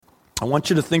I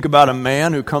want you to think about a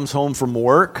man who comes home from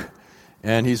work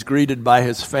and he's greeted by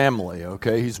his family,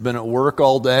 okay? He's been at work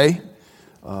all day.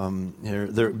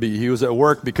 He was at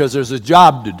work because there's a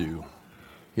job to do.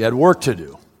 He had work to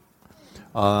do.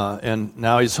 And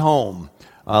now he's home.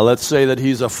 Let's say that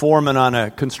he's a foreman on a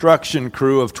construction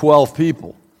crew of 12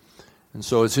 people. And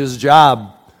so it's his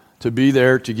job to be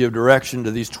there to give direction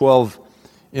to these 12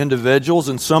 individuals.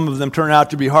 And some of them turn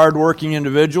out to be hardworking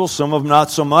individuals, some of them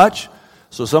not so much.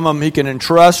 So some of them he can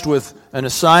entrust with an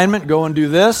assignment, go and do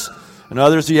this. And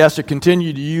others he has to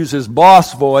continue to use his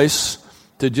boss voice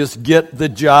to just get the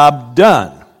job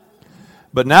done.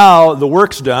 But now the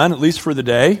work's done, at least for the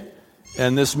day,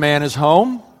 and this man is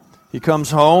home. He comes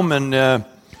home and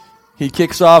he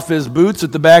kicks off his boots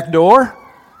at the back door,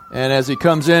 and as he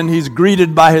comes in, he's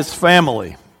greeted by his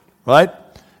family, right?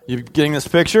 You getting this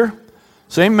picture?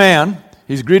 Same man,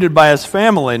 he's greeted by his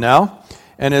family now,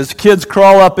 and his kids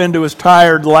crawl up into his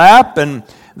tired lap, and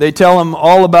they tell him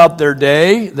all about their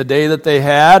day, the day that they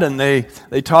had, and they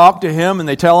talk to him, and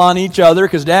they tell on each other,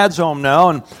 because Dad's home now,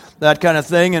 and that kind of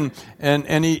thing, and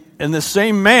the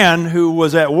same man who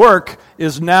was at work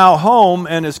is now home,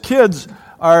 and his kids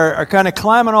are kind of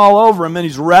climbing all over him, and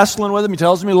he's wrestling with him. He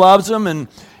tells him he loves him,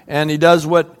 and he does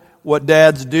what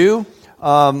dads do,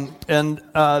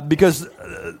 because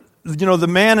the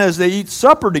man, as they eat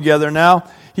supper together now,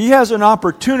 he has an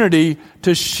opportunity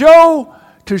to show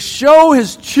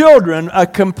his children a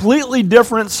completely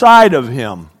different side of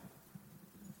him.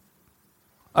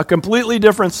 A completely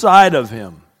different side of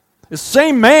him. The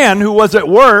same man who was at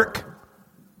work,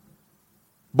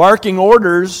 barking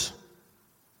orders,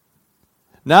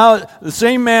 now the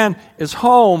same man is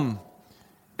home,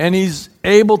 and he's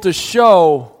able to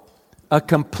show a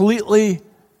completely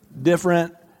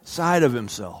different side of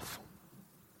himself.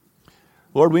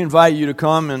 Lord, we invite you to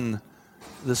come in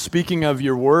the speaking of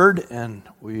your word, and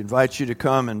we invite you to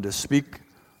come and to speak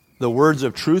the words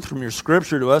of truth from your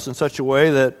scripture to us in such a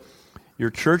way that your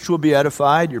church will be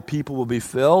edified, your people will be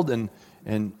filled,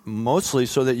 and mostly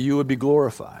so that you would be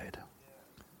glorified.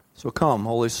 So come,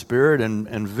 Holy Spirit,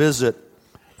 and visit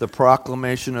the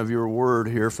proclamation of your word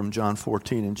here from John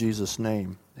 14 in Jesus'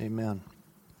 name. Amen.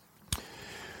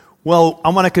 Well, I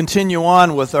want to continue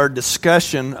on with our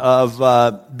discussion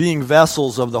of being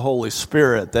vessels of the Holy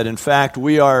Spirit, that in fact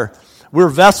we're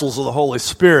vessels of the Holy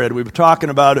Spirit. We've been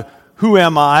talking about who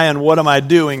am I and what am I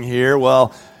doing here.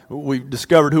 Well, we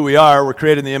discovered who we are. We're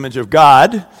created in the image of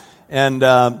God, and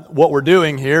what we're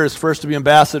doing here is first to be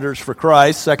ambassadors for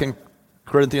Christ, 2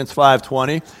 Corinthians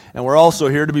 5:20, and we're also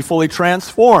here to be fully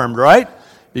transformed, right?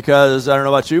 Because, I don't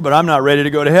know about you, but I'm not ready to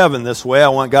go to heaven this way. I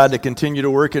want God to continue to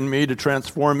work in me, to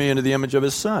transform me into the image of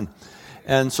His Son.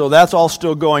 And so that's all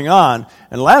still going on.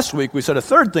 And last week we said a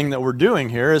third thing that we're doing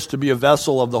here is to be a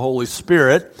vessel of the Holy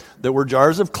Spirit, that we're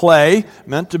jars of clay,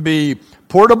 meant to be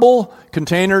portable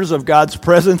containers of God's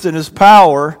presence and His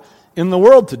power in the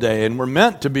world today. And we're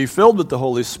meant to be filled with the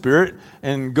Holy Spirit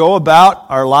and go about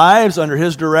our lives under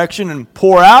His direction and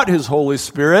pour out His Holy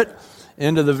Spirit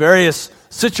into the various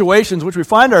situations which we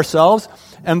find ourselves,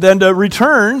 and then to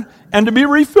return and to be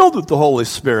refilled with the Holy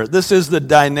Spirit. This is the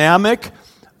dynamic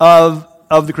of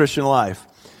the Christian life.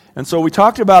 And so we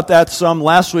talked about that some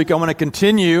last week. I want to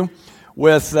continue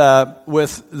with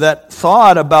that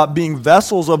thought about being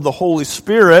vessels of the Holy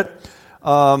Spirit.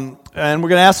 And we're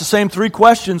going to ask the same three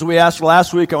questions we asked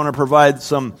last week. I want to provide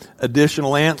some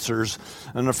additional answers.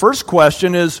 And the first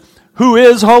question is, who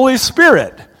is Holy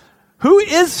Spirit? Who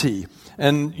is He?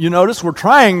 And you notice we're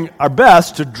trying our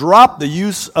best to drop the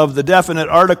use of the definite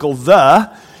article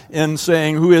the in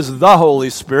saying who is the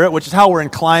Holy Spirit, which is how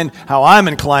I'm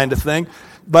inclined to think.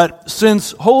 But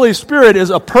since Holy Spirit is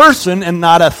a person and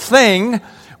not a thing,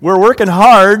 we're working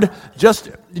hard just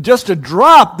to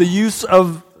drop the use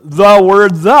of the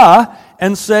word the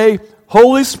and say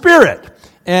Holy Spirit.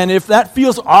 And if that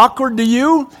feels awkward to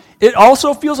you, it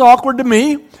also feels awkward to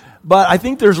me, but I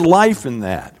think there's life in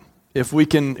that. If we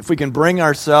can bring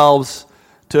ourselves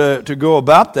to go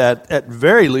about that, at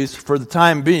very least for the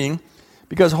time being,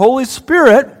 because Holy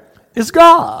Spirit is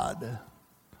God.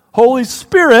 Holy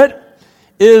Spirit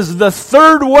is the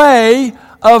third way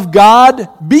of God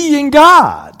being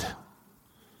God.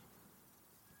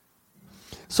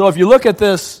 So if you look at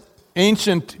this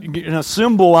ancient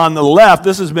symbol on the left,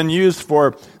 this has been used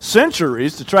for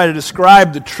centuries to try to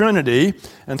describe the Trinity.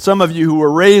 And some of you who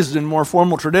were raised in more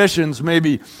formal traditions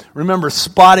maybe remember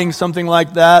spotting something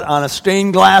like that on a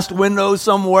stained glass window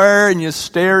somewhere, and you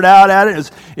stared out at it.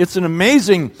 It's an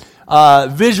amazing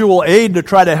visual aid to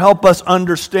try to help us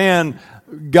understand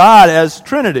God as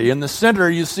Trinity. In the center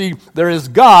you see there is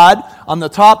God. On the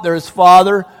top there is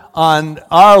Father. on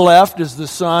our left is the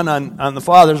Son, on the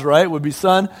Father's right would be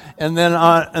Son, and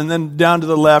then down to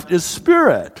the left is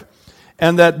Spirit.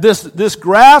 And that this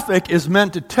graphic is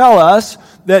meant to tell us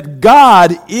that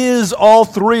God is all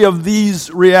three of these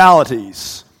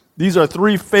realities. These are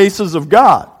three faces of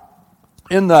God.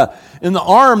 In the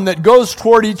arm that goes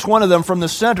toward each one of them from the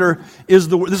center is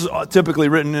this is typically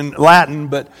written in Latin,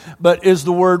 but is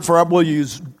the word for, we'll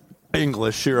use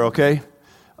English here, okay?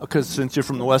 Because since you're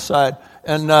from the west side,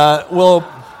 and we'll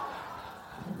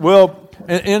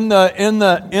in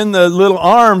the little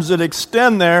arms that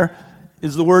extend there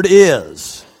is the word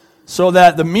is, so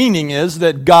that the meaning is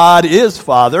that God is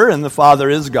Father, and the Father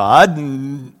is God,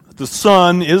 and the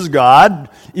Son is God,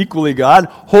 equally God.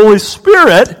 Holy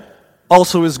Spirit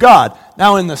also is God.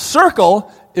 Now in the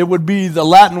circle, it would be the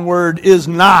Latin word is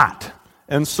not,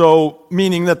 and so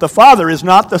meaning that the Father is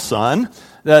not the Son,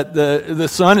 that the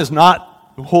Son is not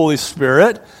Holy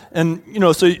Spirit, and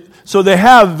so they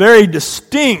have very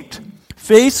distinct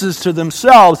faces to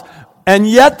themselves, and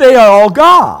yet they are all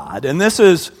God. And this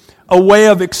is a way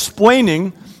of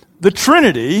explaining the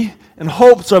Trinity in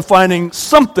hopes of finding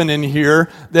something in here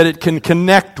that it can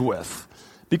connect with.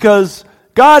 Because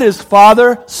God is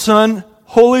Father, Son,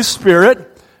 Holy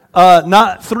Spirit,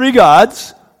 not three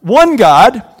gods, one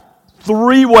God,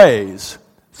 three ways,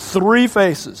 three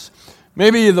faces.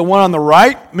 Maybe the one on the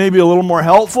right, maybe a little more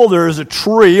helpful. There is a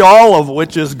tree, all of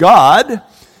which is God.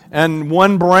 And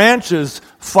one branch is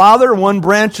Father, one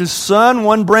branch is Son,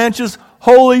 one branch is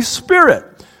Holy Spirit.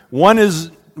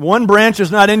 One branch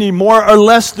is not any more or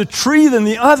less the tree than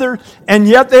the other, and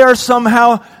yet they are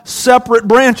somehow separate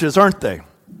branches, aren't they?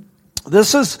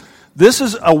 This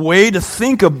is a way to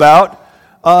think about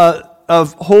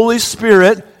of Holy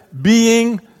Spirit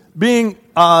being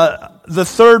the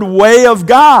third way of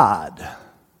God.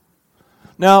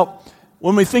 Now,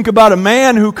 when we think about a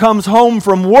man who comes home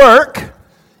from work,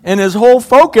 and his whole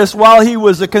focus while he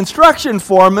was a construction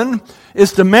foreman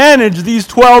is to manage these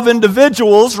 12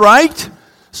 individuals, right?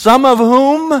 Some of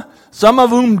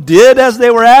whom did as they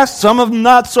were asked, some of them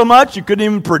not so much. You couldn't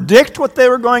even predict what they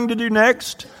were going to do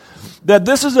next. That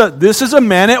this is a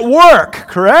man at work,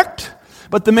 correct?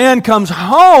 But the man comes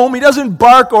home, he doesn't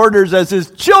bark orders as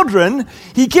his children.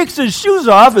 He kicks his shoes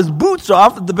off, his boots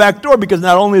off at the back door, because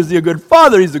not only is he a good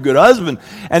father, he's a good husband.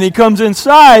 And he comes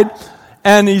inside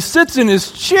and he sits in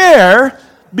his chair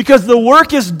because the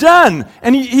work is done.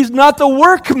 And he's not the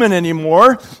workman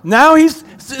anymore. Now he's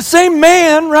the same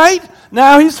man, right?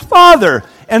 Now he's father.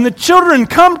 And the children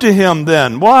come to him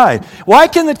then. Why? Why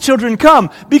can the children come?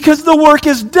 Because the work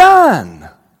is done.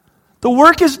 The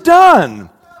work is done.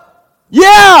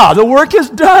 Yeah, the work is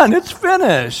done. It's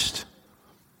finished.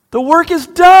 The work is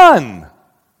done.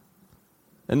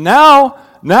 And now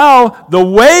the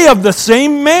way of the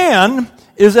same man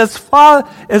is as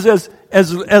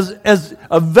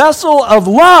a vessel of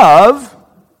love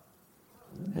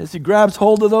as he grabs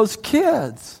hold of those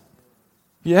kids.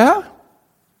 Yeah?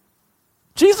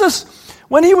 Jesus,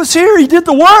 when he was here, he did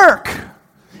the work.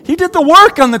 He did the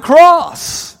work on the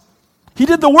cross. He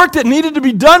did the work that needed to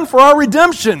be done for our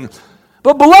redemption.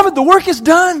 But beloved, the work is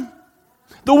done.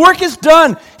 The work is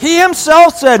done. He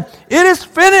himself said, it is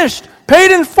finished,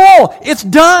 paid in full. It's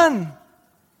done.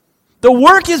 The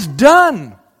work is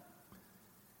done.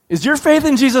 Is your faith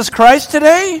in Jesus Christ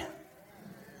today?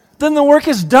 Then the work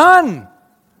is done.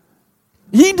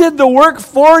 He did the work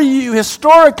for you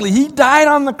historically. He died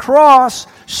on the cross,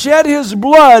 shed his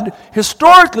blood.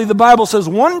 Historically, the Bible says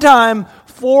one time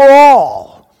for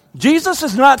all. Jesus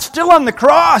is not still on the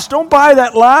cross. Don't buy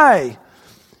that lie.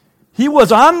 He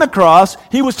was on the cross.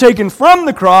 He was taken from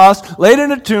the cross, laid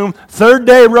in a tomb, third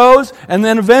day rose, and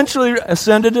then eventually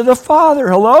ascended to the Father.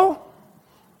 Hello?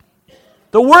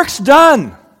 The work's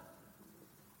done.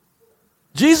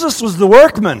 Jesus was the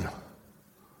workman.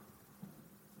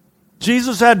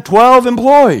 Jesus had 12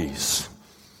 employees.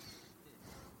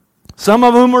 Some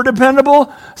of whom were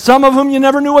dependable, some of whom you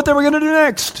never knew what they were going to do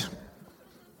next.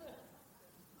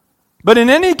 But in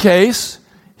any case,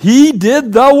 he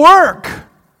did the work.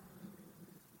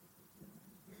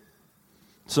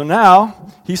 So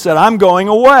now, he said, I'm going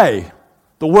away.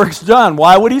 The work's done.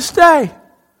 Why would he stay?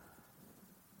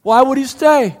 Why would he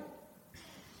stay?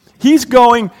 He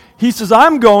says,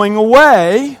 I'm going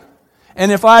away,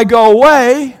 and if I go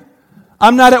away,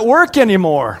 I'm not at work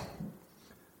anymore.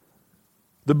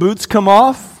 The boots come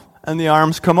off, and the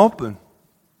arms come open.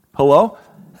 Hello?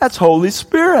 That's Holy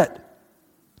Spirit.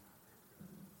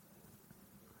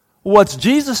 What's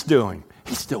Jesus doing?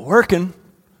 He's still working,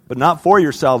 but not for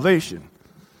your salvation.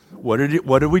 What did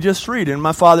we just read? In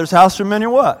my Father's house are many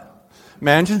what?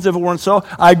 Mansions, if it weren't so.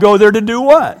 I go there to do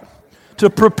what? to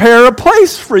prepare a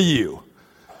place for you.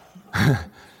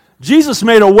 Jesus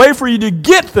made a way for you to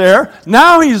get there.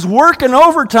 Now he's working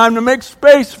overtime to make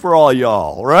space for all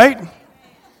y'all, right?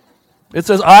 It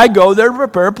says, I go there to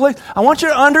prepare a place. I want you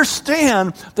to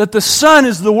understand that the Son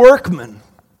is the workman.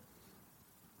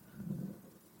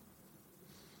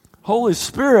 Holy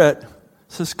Spirit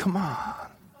says, come on.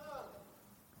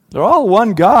 They're all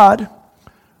one God.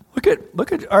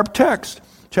 Look at our text,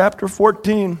 chapter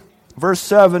 14, verse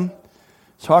 7.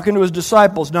 He's talking to his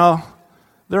disciples. Now,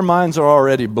 their minds are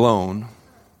already blown.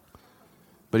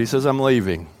 But he says, I'm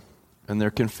leaving. And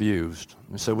they're confused.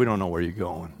 They said, we don't know where you're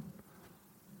going.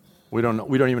 We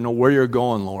don't even know where you're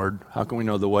going, Lord. How can we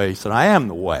know the way? He said, I am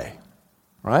the way.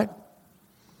 Right?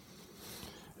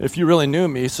 If you really knew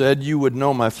me, he said, you would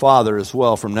know my Father as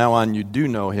well. From now on, you do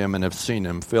know him and have seen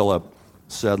him. Philip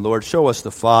said, Lord, show us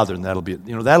the Father, and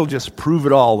that'll just prove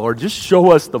it all, Lord. Just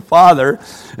show us the Father.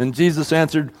 And Jesus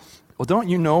answered, well, don't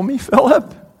you know me,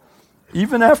 Philip?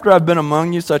 Even after I've been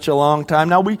among you such a long time.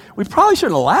 Now, we probably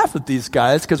shouldn't laugh at these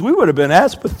guys because we would have been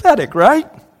as pathetic, right?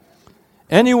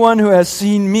 Anyone who has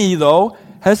seen me, though,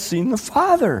 has seen the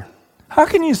Father. How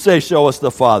can you say, show us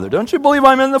the Father? Don't you believe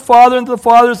I'm in the Father and the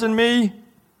Father's in me?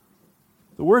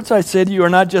 The words I say to you are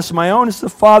not just my own. It's the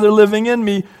Father living in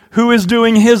me who is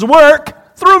doing his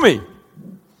work through me.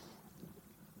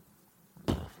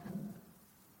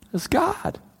 It's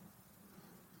God.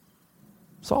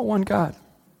 It's all one God.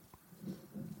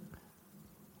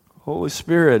 Holy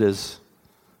Spirit is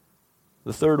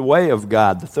the third way of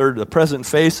God, the present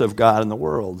face of God in the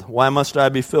world. Why must I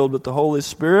be filled with the Holy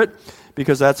Spirit?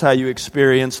 Because that's how you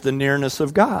experience the nearness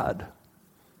of God.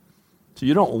 So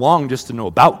you don't long just to know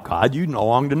about God, you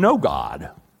long to know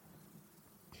God.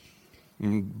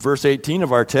 In verse 18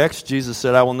 of our text, Jesus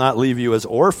said, I will not leave you as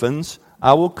orphans,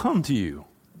 I will come to you.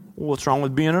 Well, what's wrong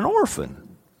with being an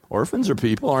orphan? Orphans are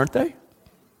people, aren't they?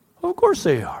 Well, of course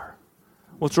they are.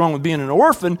 What's wrong with being an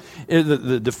orphan?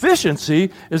 The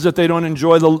deficiency is that they don't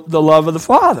enjoy the love of the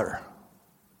Father.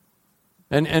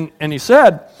 And he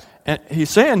said, and he's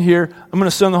saying here, I'm going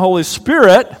to send the Holy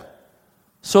Spirit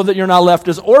so that you're not left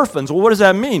as orphans. Well, what does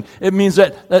that mean? It means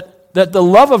that the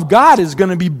love of God is going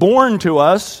to be born to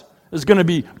us, is going to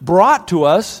be brought to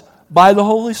us by the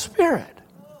Holy Spirit.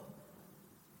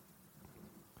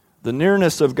 The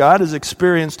nearness of God is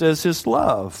experienced as his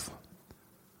love.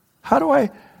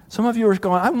 Some of you are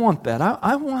going, I want that.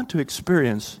 I want to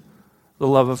experience the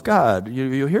love of God.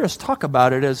 You hear us talk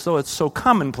about it as though it's so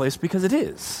commonplace, because it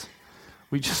is.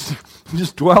 We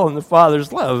just dwell in the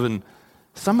Father's love. And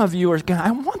some of you are going,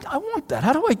 I want that.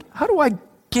 How do I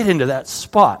get into that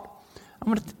spot?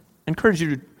 I'm going to encourage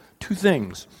you to two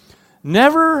things.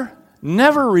 Never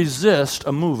resist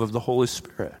a move of the Holy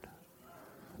Spirit.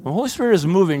 When the Holy Spirit is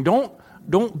moving, do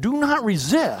not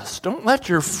resist. Don't let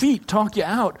your feet talk you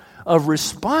out of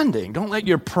responding. Don't let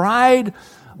your pride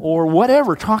or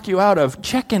whatever talk you out of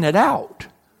checking it out.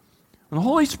 When the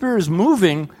Holy Spirit is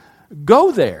moving,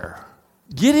 go there.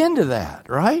 Get into that,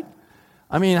 right?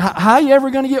 I mean, how are you ever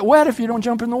going to get wet if you don't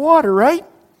jump in the water, right?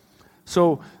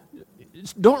 So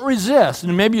don't resist.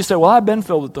 And maybe you say, well, I've been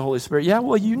filled with the Holy Spirit. Yeah,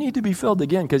 well, you need to be filled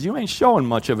again because you ain't showing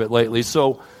much of it lately.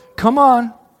 So come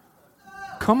on.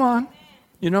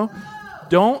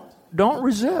 Don't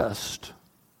resist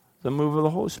the move of the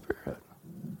Holy Spirit.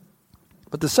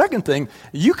 But the second thing,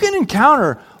 you can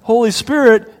encounter Holy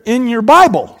Spirit in your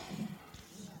Bible,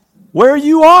 where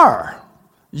you are.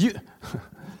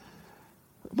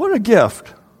 What a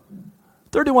gift.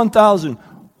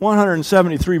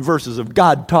 31,173 verses of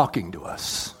God talking to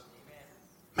us.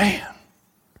 Man,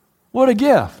 what a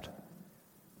gift.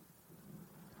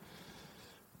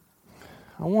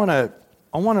 I want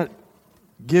to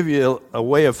give you a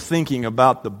way of thinking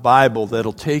about the Bible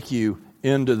that'll take you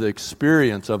into the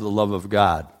experience of the love of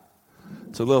God.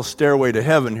 It's a little stairway to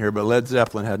heaven here, but Led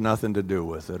Zeppelin had nothing to do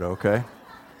with it, okay?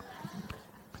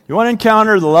 You want to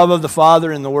encounter the love of the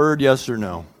Father in the Word, yes or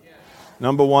no? Yes.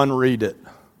 Number one, read it.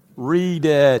 Read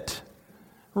it.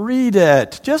 Read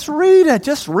it. Just read it.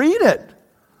 Just read it.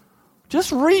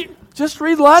 Just read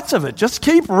lots of it. Just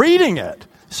keep reading it.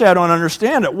 You say, I don't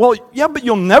understand it. Well, yeah, but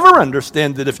you'll never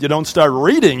understand it if you don't start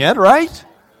reading it, right?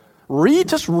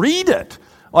 Just read it.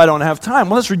 Well, I don't have time.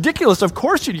 Well, that's ridiculous. Of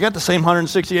course you got the same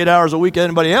 168 hours a week as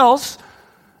anybody else.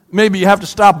 Maybe you have to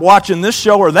stop watching this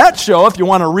show or that show if you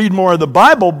want to read more of the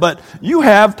Bible, but you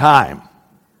have time,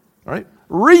 right?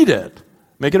 Read it.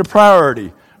 Make it a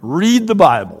priority. Read the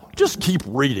Bible. Just keep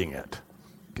reading it.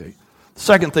 Okay. The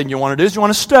second thing you want to do is you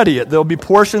want to study it. There'll be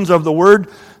portions of the Word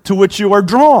to which you are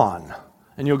drawn.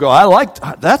 And you'll go,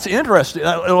 that's interesting.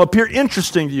 It'll appear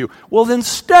interesting to you. Well, then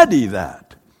study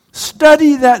that.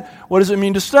 Study that. What does it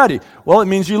mean to study? Well, it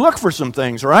means you look for some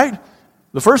things, right?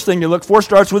 The first thing you look for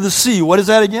starts with a C. What is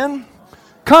that again?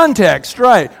 Context,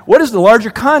 right. What is the larger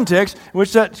context in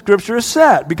which that scripture is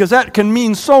set? Because that can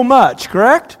mean so much,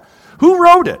 correct? Who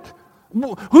wrote it?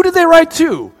 Who did they write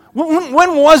to?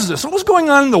 When was this? What was going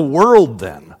on in the world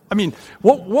then? I mean,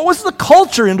 what was the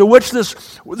culture into which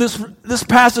this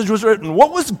passage was written?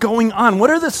 What was going on? What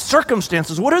are the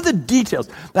circumstances? What are the details?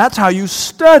 That's how you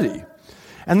study.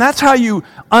 And that's how you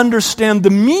understand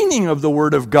the meaning of the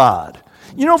Word of God.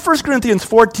 You know, 1 Corinthians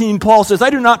 14, Paul says, I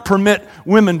do not permit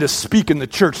women to speak in the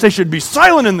church. They should be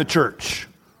silent in the church.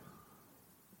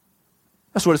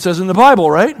 That's what it says in the Bible,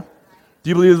 right? Do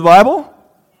you believe the Bible?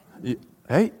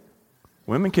 Hey,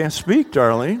 women can't speak,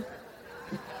 darling.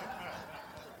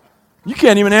 You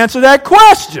can't even answer that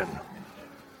question.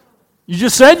 You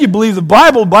just said you believe the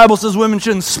Bible. The Bible says women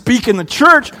shouldn't speak in the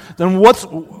church. Then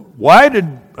why did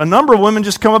a number of women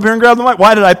just come up here and grab the mic?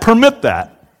 Why did I permit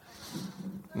that?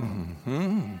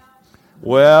 Mm-hmm.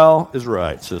 Well is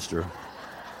right, sister.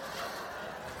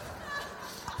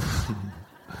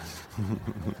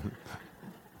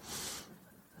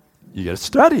 You got to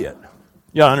study it.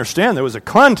 You got to understand there was a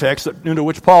context into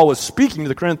which Paul was speaking to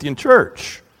the Corinthian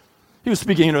church. He was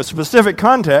speaking in a specific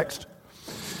context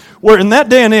where in that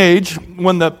day and age,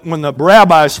 when the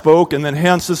rabbi spoke, and then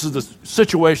hence this is the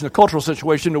situation, the cultural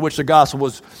situation into which the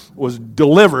gospel was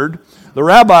delivered, the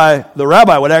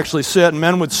rabbi would actually sit and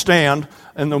men would stand,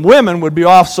 and the women would be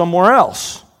off somewhere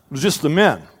else. It was just the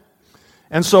men.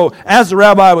 And so as the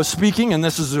rabbi was speaking, and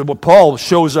this is what Paul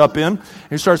shows up in,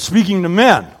 he starts speaking to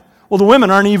men. Well, the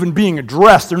women aren't even being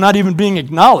addressed. They're not even being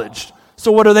acknowledged.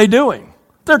 So what are they doing?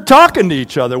 They're talking to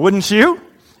each other, wouldn't you?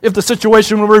 If the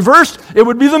situation were reversed, it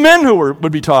would be the men who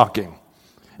would be talking.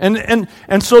 And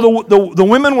so the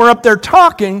women were up there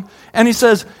talking, and he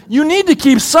says, you need to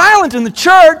keep silent in the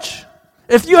church.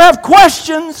 If you have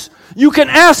questions, you can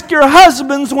ask your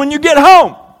husbands when you get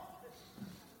home.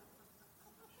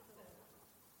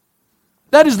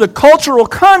 That is the cultural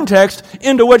context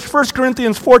into which 1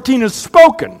 Corinthians 14 is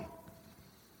spoken.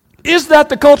 Is that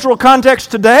the cultural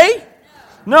context today?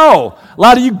 No. A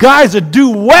lot of you guys that do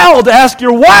well to ask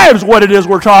your wives what it is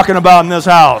we're talking about in this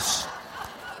house.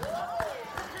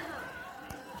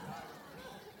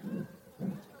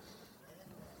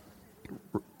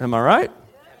 Am I right?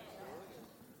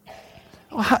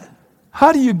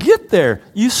 How do you get there?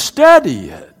 You study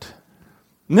it.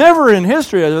 Never in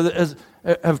history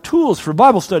have tools for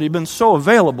Bible study been so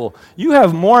available. You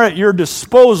have more at your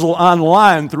disposal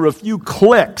online through a few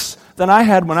clicks than I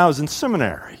had when I was in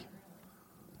seminary.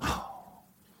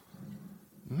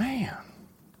 Man,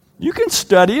 you can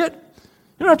study it.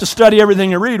 You don't have to study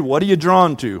everything you read. What are you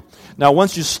drawn to? Now,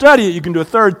 once you study it, you can do a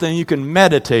third thing. You can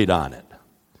meditate on it.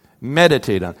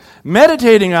 Meditate on it.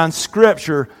 Meditating on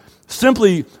Scripture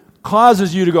simply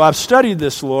causes you to go, I've studied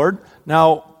this, Lord.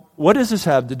 Now, what does this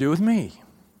have to do with me?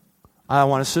 I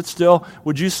want to sit still.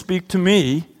 Would you speak to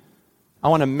me? I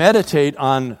want to meditate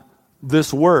on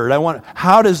this word.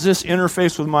 How does this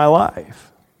interface with my life?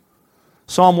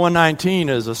 Psalm 119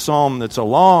 is a psalm that's a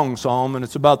long psalm, and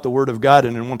it's about the Word of God.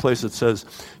 And in one place it says,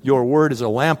 your word is a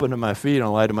lamp unto my feet and a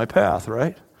light to my path,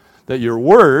 right? That your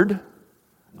word,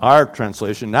 our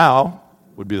translation now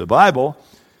would be the Bible,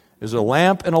 is a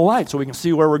lamp and a light so we can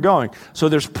see where we're going. So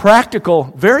there's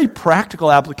very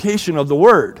practical application of the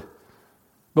Word.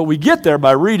 But we get there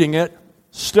by reading it,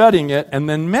 studying it, and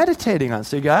then meditating on it.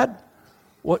 Say, God,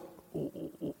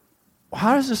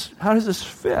 how does this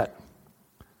fit?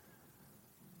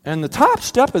 And the top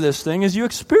step of this thing is you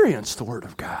experience the Word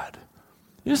of God.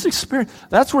 You just experience.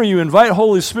 That's where you invite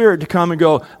Holy Spirit to come and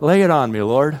go, lay it on me,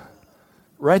 Lord.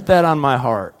 Write that on my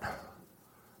heart.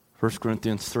 1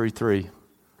 Corinthians 3:3.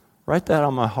 Write that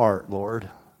on my heart, Lord.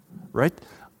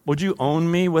 Would you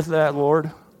own me with that, Lord?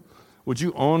 Would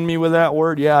you own me with that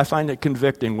word? Yeah, I find it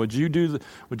convicting. Would you do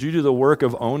the work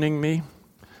of owning me?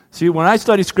 See, when I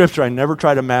study Scripture, I never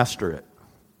try to master it.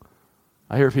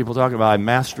 I hear people talking about, I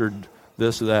mastered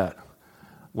this or that.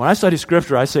 When I study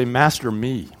Scripture, I say, master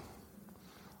me.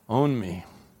 Own me.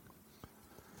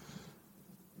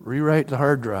 Rewrite the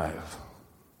hard drive.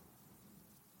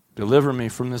 Deliver me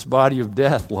from this body of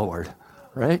death, Lord.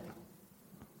 Right?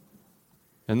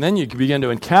 And then you begin to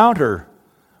encounter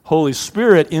Holy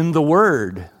Spirit in the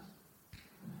Word.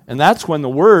 And that's when the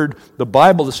Word, the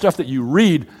Bible, the stuff that you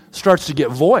read, starts to get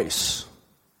voice.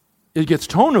 It gets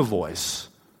tone of voice.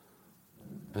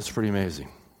 It's pretty amazing.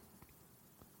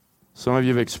 Some of you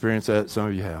have experienced that, some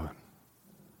of you haven't.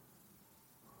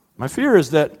 My fear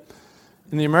is that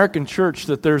in the American church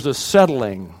that there's a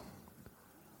settling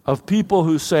of people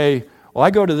who say, well,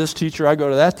 I go to this teacher, I go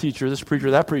to that teacher, this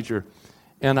preacher, that preacher,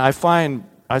 and I find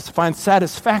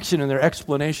satisfaction in their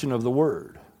explanation of the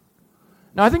Word.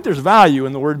 Now, I think there's value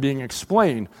in the Word being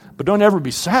explained, but don't ever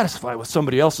be satisfied with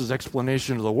somebody else's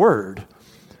explanation of the Word.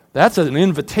 That's an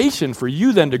invitation for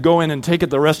you then to go in and take it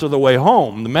the rest of the way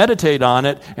home, to meditate on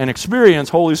it and experience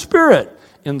Holy Spirit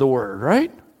in the Word,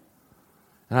 right?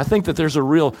 And I think that there's a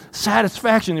real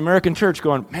satisfaction in the American church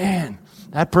going, man,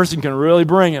 that person can really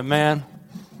bring it, man.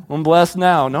 I'm blessed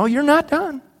now. No, you're not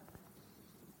done.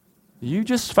 You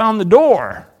just found the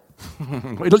door.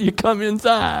 Wait till you come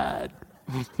inside.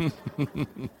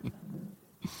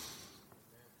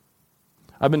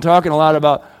 I've been talking a lot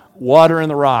about water in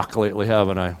the rock lately,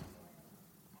 haven't I?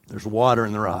 There's water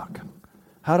in the rock.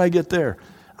 How'd I get there?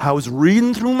 I was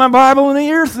reading through my Bible in a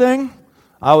year thing.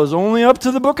 I was only up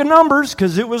to the book of Numbers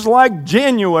because it was like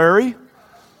January.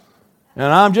 And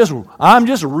I'm just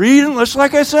reading, just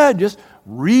like I said, just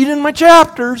reading my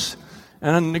chapters.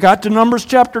 And I got to Numbers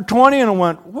chapter 20 and I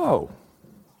went, whoa.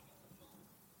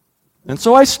 And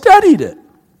so I studied it.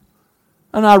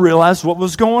 And I realized what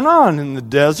was going on in the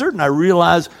desert, and I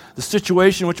realized the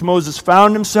situation in which Moses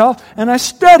found himself, and I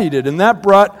studied it, and that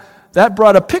brought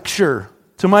a picture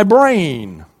to my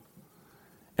brain.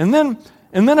 And then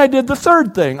I did the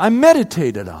third thing. I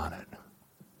meditated on it.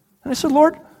 And I said,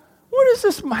 Lord, what does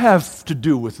this have to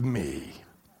do with me?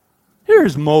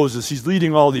 Here's Moses. He's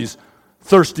leading all these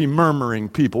thirsty, murmuring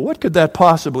people. What could that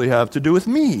possibly have to do with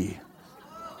me?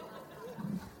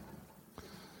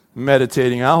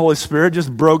 Meditating out, Holy Spirit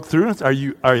just broke through. Are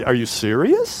you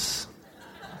serious?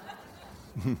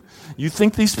 You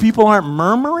think these people aren't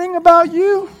murmuring about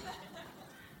you?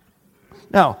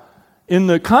 Now, in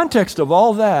the context of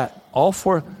all that,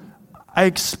 I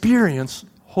experience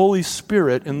Holy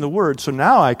Spirit in the Word. So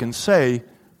now I can say,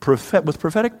 with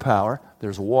prophetic power,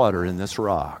 there's water in this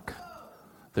rock.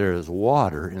 There is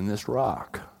water in this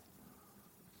rock.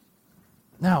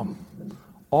 Now,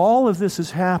 all of this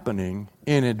is happening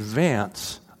in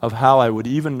advance of how I would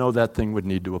even know that thing would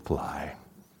need to apply.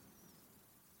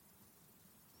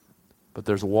 But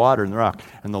there's water in the rock.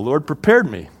 And the Lord prepared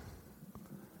me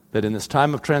that in this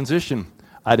time of transition,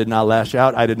 I did not lash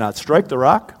out. I did not strike the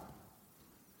rock.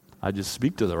 I just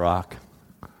speak to the rock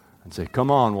and say, come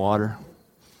on, water.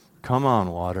 Come on,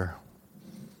 water.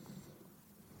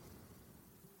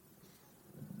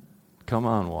 Come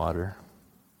on, water.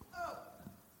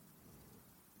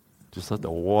 Just let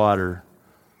the water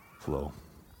flow.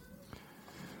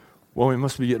 Well, we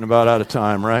must be getting about out of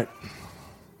time, right?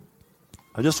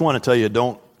 I just want to tell you,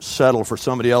 don't settle for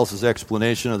somebody else's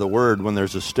explanation of the Word when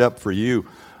there's a step for you.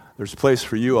 There's a place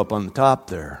for you up on the top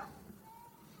there.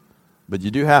 But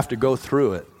you do have to go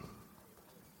through it.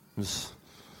 It's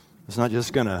not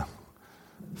just going to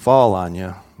fall on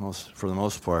you for the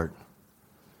most part.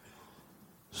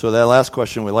 So that last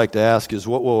question we like to ask is,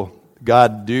 what will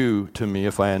God do to me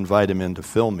if I invite Him in to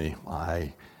fill me?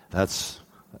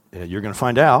 You're going to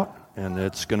find out, and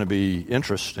it's going to be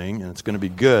interesting, and it's going to be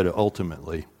good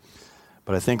ultimately.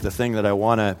 But I think the thing that I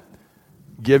want to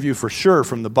give you for sure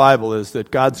from the Bible is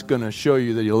that God's going to show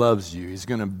you that He loves you. He's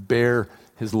going to bear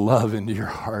His love into your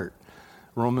heart.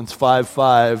 Romans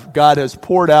 5:5, God has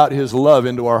poured out His love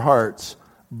into our hearts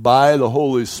by the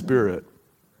Holy Spirit,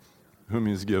 whom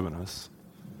He's given us,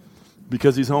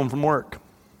 because He's home from work.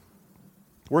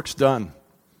 Work's done.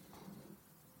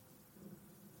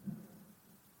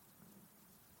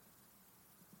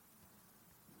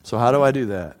 So how do I do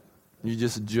that? You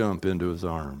just jump into His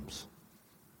arms.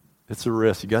 It's a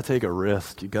risk. You got to take a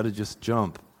risk. You got to just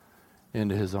jump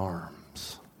into His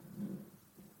arms.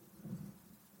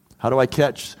 How do I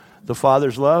catch the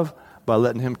Father's love? By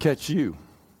letting Him catch you.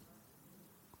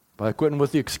 By quitting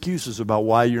with the excuses about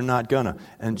why you're not gonna.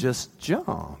 And just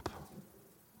jump.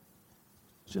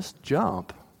 Just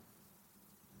jump.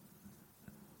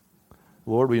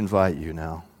 Lord, we invite You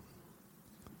now.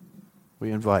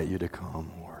 We invite You to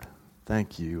come, Lord.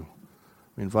 Thank You.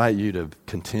 We invite You to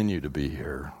continue to be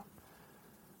here.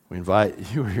 We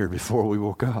invite You here before we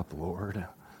woke up, Lord.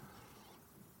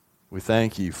 We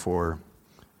thank You for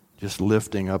just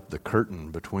lifting up the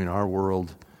curtain between our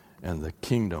world and the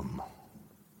kingdom,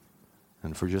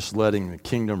 and for just letting the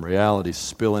kingdom reality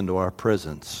spill into our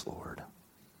presence, Lord.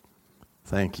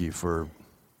 Thank You for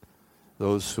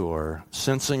those who are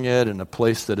sensing it in a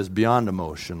place that is beyond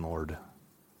emotion, Lord.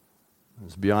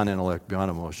 It's beyond intellect, beyond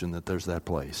emotion, that there's that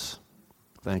place.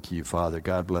 Thank You, Father.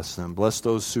 God bless them. Bless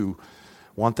those who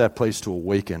want that place to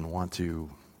awaken, want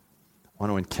to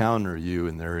encounter You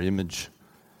in their image,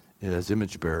 as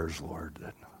image bearers, Lord,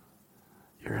 that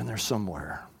You're in there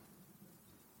somewhere.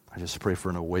 I just pray for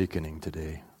an awakening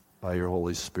today. by your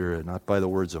Holy Spirit, not by the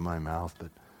words of my mouth, but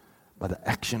by the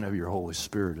action of your Holy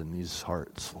Spirit in these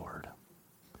hearts, Lord.